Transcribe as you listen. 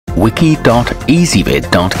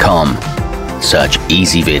wiki.ezvid.com. Search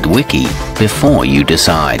Ezvid Wiki before you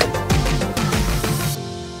decide.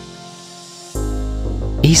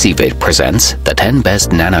 Ezvid presents the 10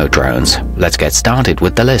 best nano drones. Let's get started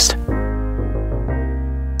with the list.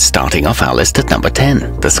 Starting off our list at number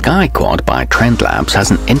 10, the Skye Quad by Trend Labs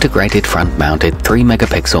has an integrated front-mounted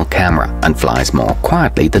 3-megapixel camera and flies more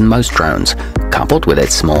quietly than most drones. Coupled with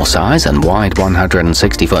its small size and wide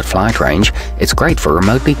 160-foot flight range, it's great for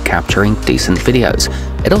remotely capturing decent videos.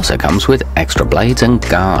 It also comes with extra blades and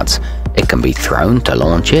guards. It can be thrown to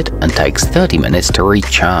launch it and takes 30 minutes to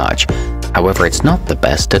recharge. However, it's not the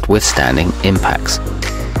best at withstanding impacts.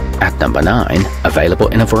 At number 9, available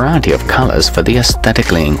in a variety of colors for the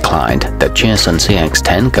aesthetically inclined, the cheerson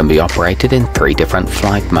CX-10 can be operated in 3 different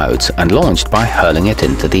flight modes and launched by hurling it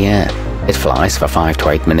into the air. It flies for 5 to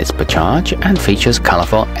 8 minutes per charge and features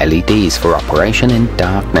colorful LEDs for operation in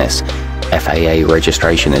darkness. FAA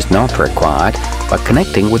registration is not required, but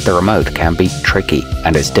connecting with the remote can be tricky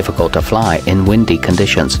and it's difficult to fly in windy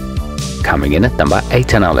conditions. Coming in at number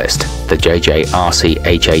 8 on our list, the jjrc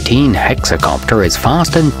H18 hexacopter is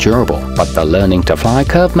fast and durable, but the learning to fly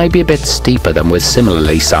curve may be a bit steeper than with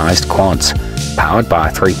similarly sized quads. Powered by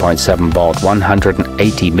a 3.7-volt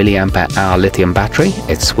 180 mAh lithium battery,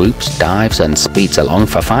 it swoops, dives and speeds along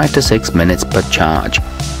for 5 to 6 minutes per charge.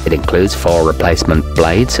 It includes 4 replacement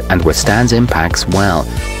blades and withstands impacts well.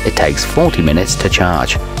 It takes 40 minutes to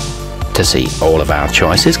charge. To see all of our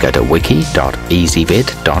choices, go to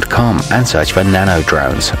wiki.ezvid.com and search for nano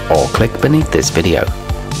drones, or click beneath this video.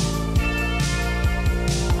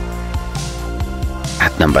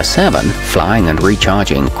 At number 7, flying and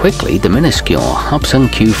recharging quickly, the minuscule Hubsan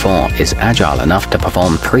Q4 is agile enough to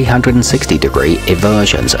perform 360-degree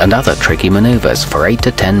eversions and other tricky maneuvers for 8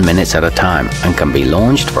 to 10 minutes at a time and can be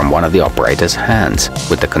launched from one of the operator's hands,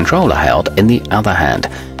 with the controller held in the other hand.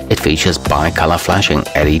 It features bicolor flashing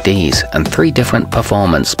LEDs and 3 different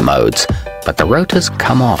performance modes, but the rotors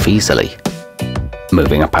come off easily.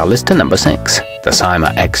 Moving up our list to number 6, the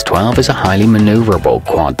Syma X12 is a highly maneuverable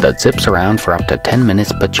quad that zips around for up to 10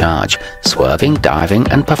 minutes per charge, swerving, diving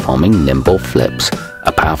and performing nimble flips.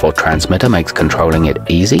 A powerful transmitter makes controlling it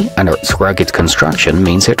easy, and its rugged construction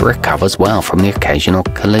means it recovers well from the occasional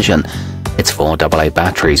collision. Its 4 AA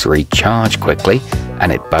batteries recharge quickly,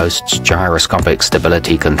 and it boasts gyroscopic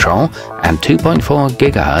stability control and 2.4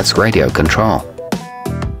 GHz radio control.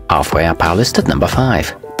 Halfway up our list at number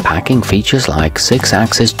 5, packing features like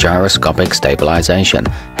 6-axis gyroscopic stabilization,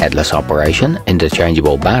 headless operation,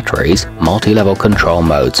 interchangeable batteries, multi-level control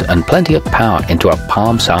modes, and plenty of power into a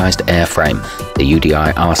palm-sized airframe. The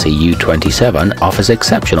jjrc U27 offers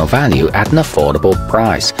exceptional value at an affordable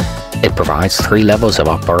price. It provides 3 levels of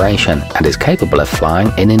operation and is capable of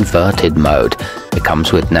flying in inverted mode. It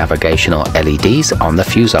comes with navigational LEDs on the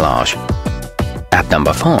fuselage. At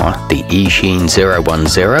number 4, the eachine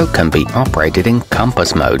 010 can be operated in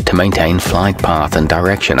compass mode to maintain flight path and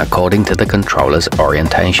direction according to the controller's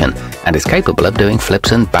orientation, and is capable of doing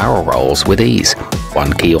flips and barrel rolls with ease.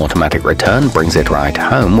 1-key automatic return brings it right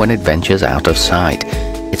home when it ventures out of sight.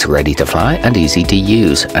 It's ready to fly and easy to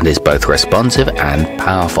use, and is both responsive and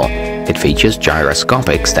powerful. It features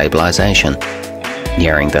gyroscopic stabilization.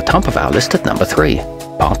 Nearing the top of our list at number 3,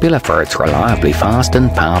 popular for its reliably fast and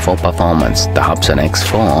powerful performance, the Hubsan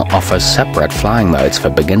X4 offers separate flying modes for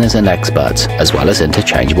beginners and experts, as well as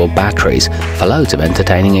interchangeable batteries for loads of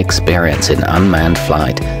entertaining experience in unmanned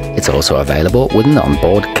flight. It's also available with an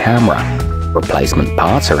onboard camera. Replacement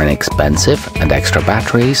parts are inexpensive and extra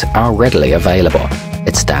batteries are readily available.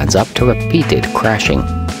 It stands up to repeated crashing.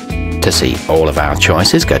 To see all of our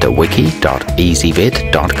choices, go to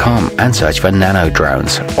wiki.ezvid.com and search for nano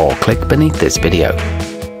drones, or click beneath this video.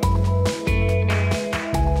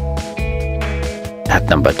 At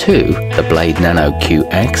number 2, the Blade Nano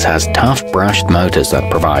QX has tough brushed motors that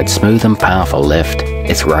provide smooth and powerful lift.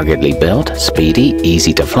 It's ruggedly built, speedy,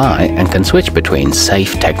 easy to fly, and can switch between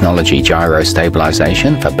safe technology gyro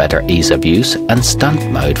stabilization for better ease of use and stunt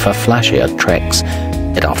mode for flashier tricks.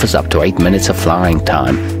 It offers up to 8 minutes of flying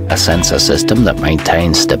time, a sensor system that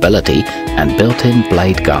maintains stability, and built-in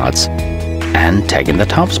blade guards. And taking the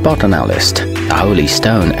top spot on our list, the Holy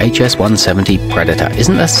Stone HS-170 Predator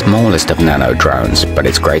isn't the smallest of nano drones, but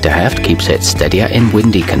its greater heft keeps it steadier in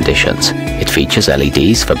windy conditions. It features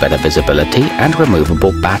LEDs for better visibility and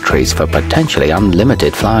removable batteries for potentially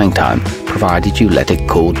unlimited flying time, provided you let it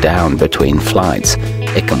cool down between flights.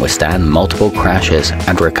 It can withstand multiple crashes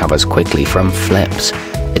and recovers quickly from flips.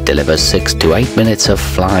 It delivers 6 to 8 minutes of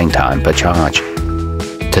flying time per charge.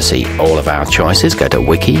 To see all of our choices, go to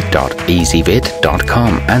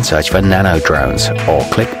wiki.ezvid.com and search for nano drones, or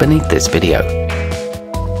click beneath this video.